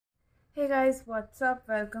Hey guys, what's up?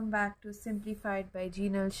 Welcome back to Simplified by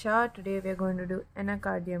Geenal Shah. Today we are going to do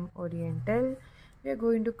Anacardium Oriental. We are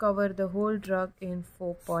going to cover the whole drug in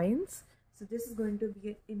 4 points. So this is going to be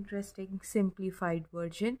an interesting simplified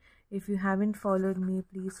version. If you haven't followed me,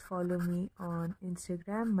 please follow me on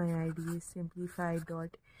Instagram. My ID is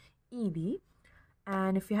simplified.ed.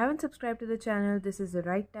 And if you haven't subscribed to the channel, this is the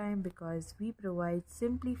right time because we provide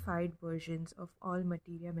simplified versions of all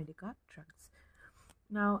materia medica drugs.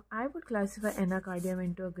 Now, I would classify anacardium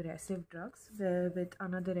into aggressive drugs with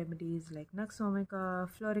another remedies like nux vomica,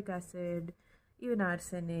 fluoric acid, even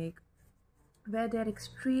arsenic, where they are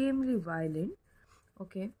extremely violent.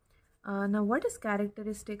 Okay. Now, what is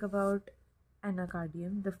characteristic about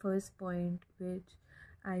anacardium? The first point, which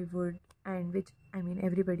I would, and which I mean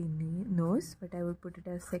everybody knows, but I would put it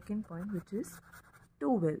as second point, which is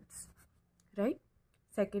two wills, right?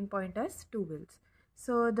 Second point as two wills.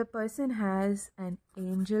 So the person has an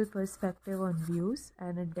angel perspective on views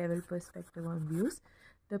and a devil perspective on views.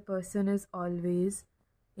 The person is always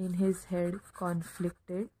in his head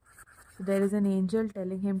conflicted. So there is an angel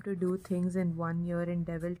telling him to do things in 1 year and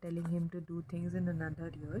devil telling him to do things in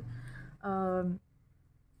another year. Um,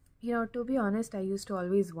 to be honest, I used to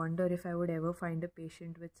always wonder if I would ever find a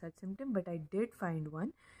patient with such symptom, but I did find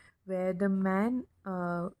one where the man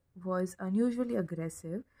was unusually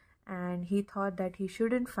aggressive and he thought that he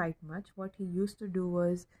shouldn't fight much. What he used to do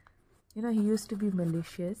was, he used to be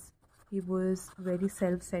malicious. He was very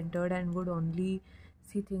self-centered and would only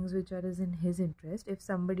see things which are in his interest. If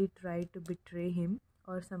somebody tried to betray him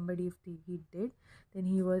or somebody, if he did, then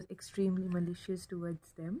he was extremely malicious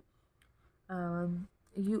towards them.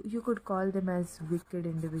 You could call them as wicked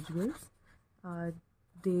individuals.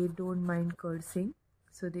 They don't mind cursing,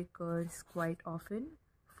 so they curse quite often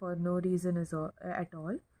for no reason at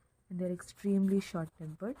all, and they're extremely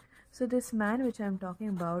short-tempered. So this man which I'm talking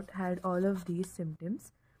about had all of these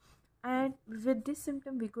symptoms, and with this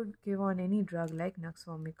symptom we could give on any drug like nux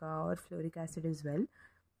vomica or fluoric acid as well.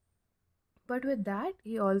 But with that,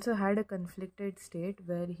 he also had a conflicted state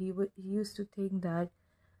where he used to think that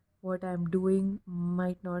what I'm doing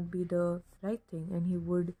might not be the right thing, and he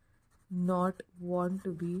would not want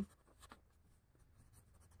to be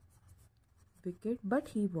wicked, but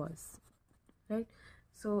he was, right?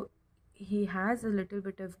 So he has a little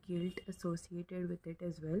bit of guilt associated with it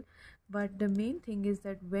as well. But the main thing is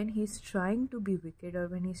that when he's trying to be wicked or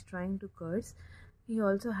when he's trying to curse, he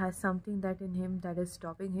also has something that in him that is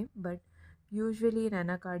stopping him. But usually in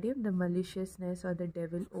anacardium, the maliciousness or the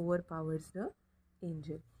devil overpowers the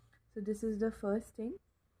angel. So this is the first thing.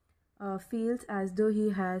 Feels as though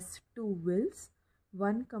he has two wills,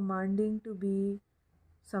 one commanding to be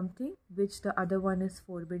something which the other one is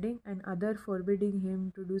forbidding, and other forbidding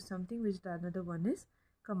him to do something which the another one is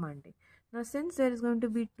commanding. Now since there is going to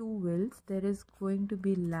be two wills, there is going to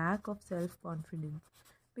be lack of self-confidence,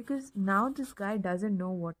 because now this guy doesn't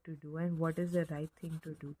know what to do and what is the right thing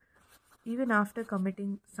to do. Even after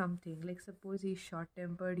committing something, like suppose he's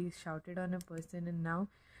short-tempered, he shouted on a person, and now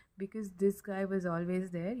because this guy was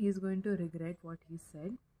always there, he's going to regret what he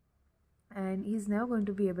said, and he's now going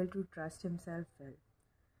to be able to trust himself well.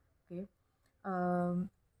 Okay.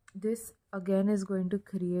 This again is going to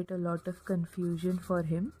create a lot of confusion for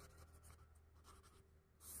him.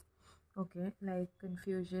 Okay, like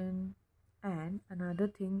confusion, and another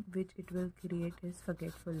thing which it will create is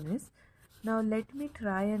forgetfulness. Now let me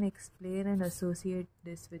try and explain and associate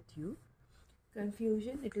this with you.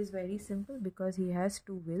 Confusion, it is very simple because he has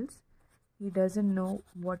two wills. He doesn't know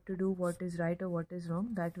what to do, what is right or what is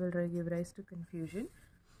wrong. That will give rise to confusion.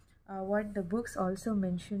 What the books also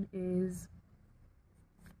mention is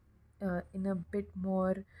in a bit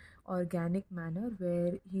more organic manner,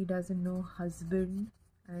 where he doesn't know husband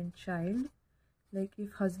and child, like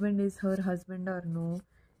if husband is her husband or no,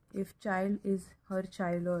 if child is her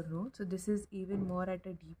child or no. So this is even more at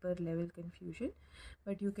a deeper level confusion,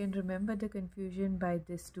 but you can remember the confusion by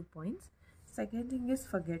these 2 points. Second thing is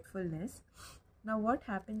forgetfulness. Now what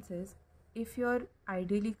happens is, if you're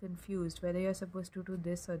ideally confused whether you're supposed to do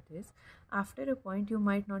this or this, after a point you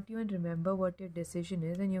might not even remember what your decision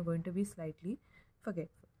is and you're going to be slightly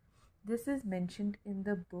forgetful. This is mentioned in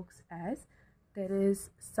the books as there is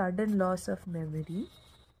sudden loss of memory.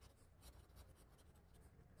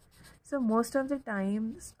 So most of the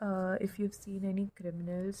times, if you've seen any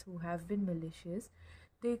criminals who have been malicious,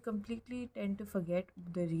 they completely tend to forget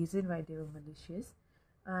the reason why they were malicious,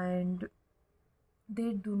 and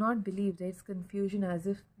they do not believe. There's confusion as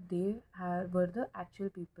if they were the actual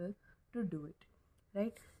people to do it,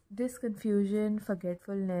 right? This confusion,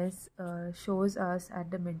 forgetfulness shows us at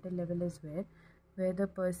the mental level as well, where the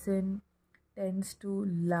person tends to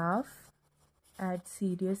laugh at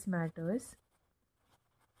serious matters,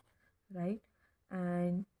 right?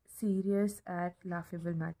 And serious at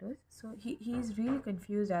laughable matters. So he is really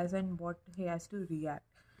confused as and what he has to react.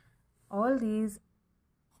 All these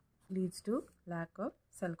leads to lack of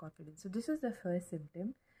self-confidence. So this is the first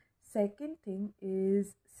symptom. Second thing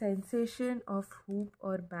is sensation of hoop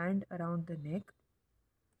or band around the neck.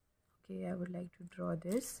 Okay, I would like to draw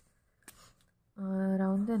this.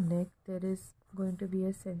 Around the neck there is going to be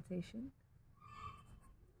a sensation.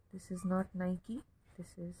 This is not Nike,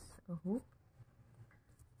 this is a hoop.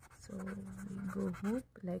 So we go hoop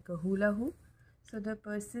like a hula hoop. So the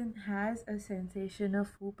person has a sensation of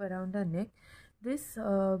hoop around the neck. This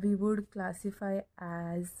we would classify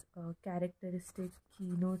as a characteristic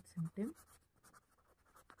keynote symptom.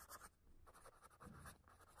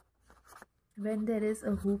 When there is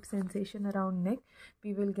a hoop sensation around neck,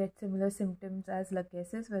 we will get similar symptoms as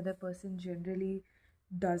lachesis, where the person generally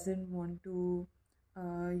doesn't want to,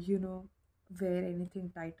 wear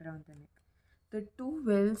anything tight around the neck. The two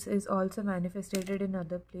wills is also manifested in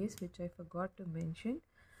other place, which I forgot to mention,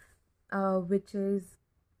 which is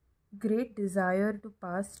great desire to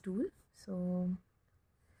pass stool. So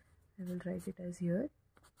I will write it as here,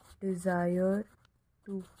 desire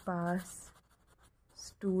to pass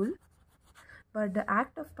stool. But the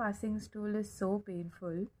act of passing stool is so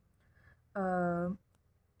painful.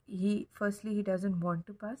 He doesn't want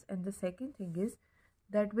to pass, and the second thing is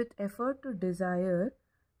that with effort,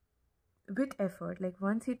 like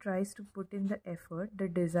once he tries to put in the effort, the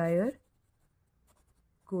desire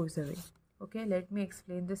goes away. Okay, let me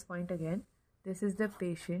explain this point again. This is the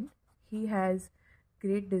patient. He has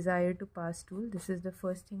great desire to pass stool. This is the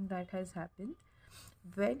first thing that has happened.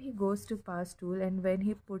 When he goes to pass stool and when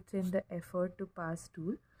he puts in the effort to pass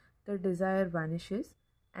stool, the desire vanishes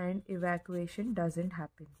and evacuation doesn't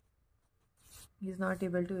happen. He is not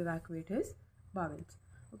able to evacuate his bowels.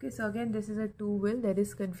 Okay, so again this is a two will. There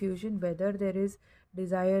is confusion whether there is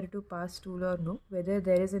desire to pass stool or no, whether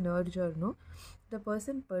there is an urge or no. The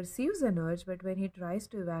person perceives an urge, but when he tries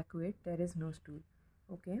to evacuate, there is no stool.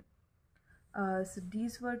 Okay, so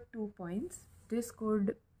these were 2 points. This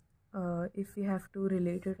could, if we have to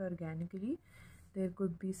relate it organically, there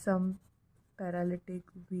could be some paralytic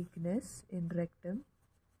weakness in rectum,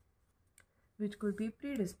 which could be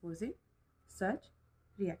predisposing such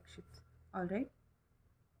reactions. All right.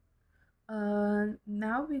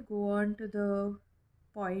 Now we go on to the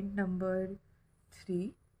point number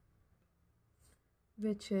 3,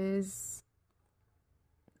 which is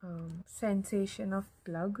sensation of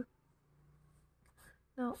plug.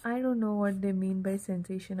 Now I don't know what they mean by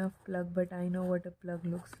sensation of plug, but I know what a plug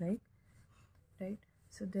looks like, right?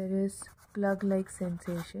 So there is plug like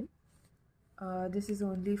sensation. This is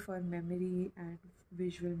only for memory and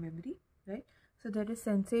visual memory, right? So there is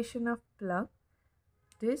sensation of plug.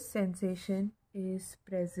 This sensation is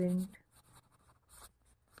present.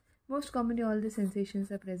 Most commonly, all the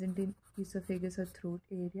sensations are present in esophagus or throat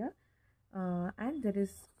area, and there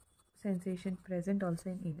is sensation present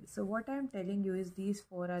also in anus. So what I am telling you is these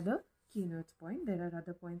 4 are the keynotes point. There are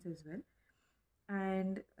other points as well,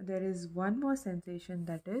 and there is one more sensation,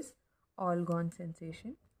 that is all gone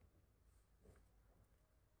sensation.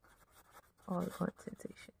 All gone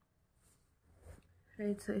sensation,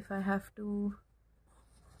 right? So if I have to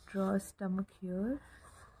draw a stomach here,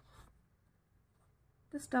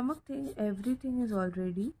 the stomach thing, everything is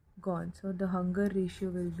already gone, so the hunger ratio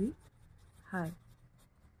will be high.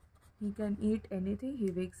 He can eat anything.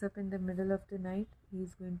 He wakes up in the middle of the night, he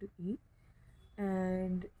is going to eat.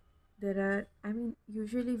 And there are,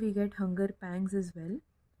 usually we get hunger pangs as well,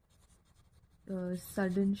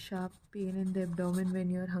 sudden sharp pain in the abdomen when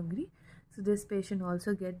you're hungry. So this patient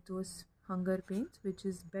also gets those hunger pains, which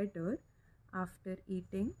is better after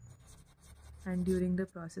eating and during the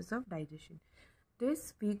process of digestion.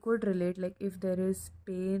 This we could relate, like if there is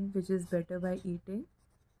pain which is better by eating,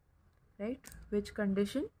 right? Which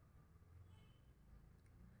condition?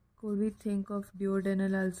 Could we think of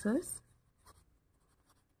duodenal ulcers?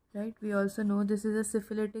 Right? We also know this is a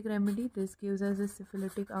syphilitic remedy. This gives us a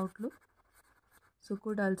syphilitic outlook. So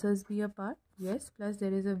could ulcers be a part? Yes. Plus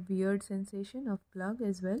there is a weird sensation of plug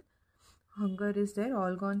as well. Hunger is there.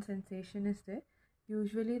 All gone sensation is there.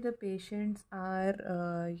 Usually the patients are,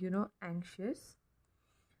 anxious,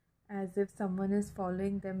 as if someone is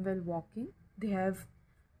following them while walking. They have,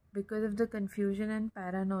 because of the confusion and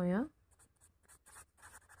paranoia,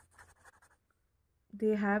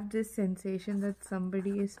 they have this sensation that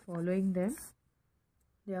somebody is following them.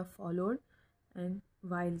 They are followed and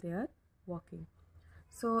while they are walking.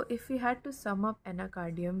 So if we had to sum up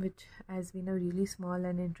anacardium, which has been a really small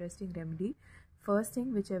and interesting remedy, first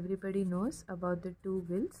thing which everybody knows about the two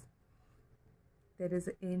wills, there is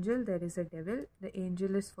an angel, there is a devil. The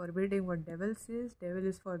angel is forbidding what devil says, devil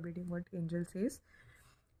is forbidding what angel says.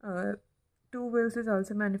 uh, Two wills is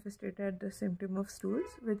also manifested at the symptom of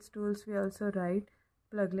stools. With stools we also write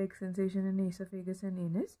plug-like sensation in esophagus and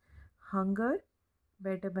anus, hunger,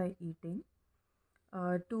 better by eating.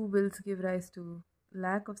 Two wills give rise to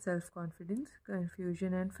lack of self-confidence,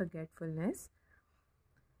 confusion and forgetfulness.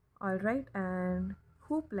 Alright, and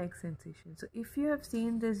hoop-like sensation. So if you have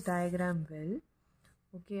seen this diagram well,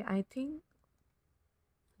 okay, I think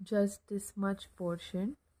just this much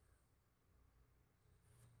portion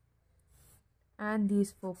and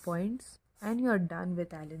these 4 points and you're done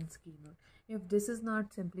with Allen's keynote. If this is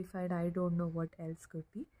not simplified, I don't know what else could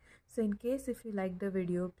be. So in case if you like the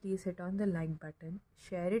video, please hit on the like button,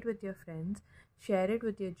 share it with your friends, share it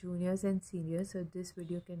with your juniors and seniors so this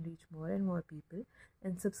video can reach more and more people,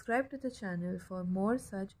 and subscribe to the channel for more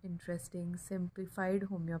such interesting simplified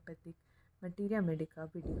homeopathic materia medica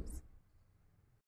videos.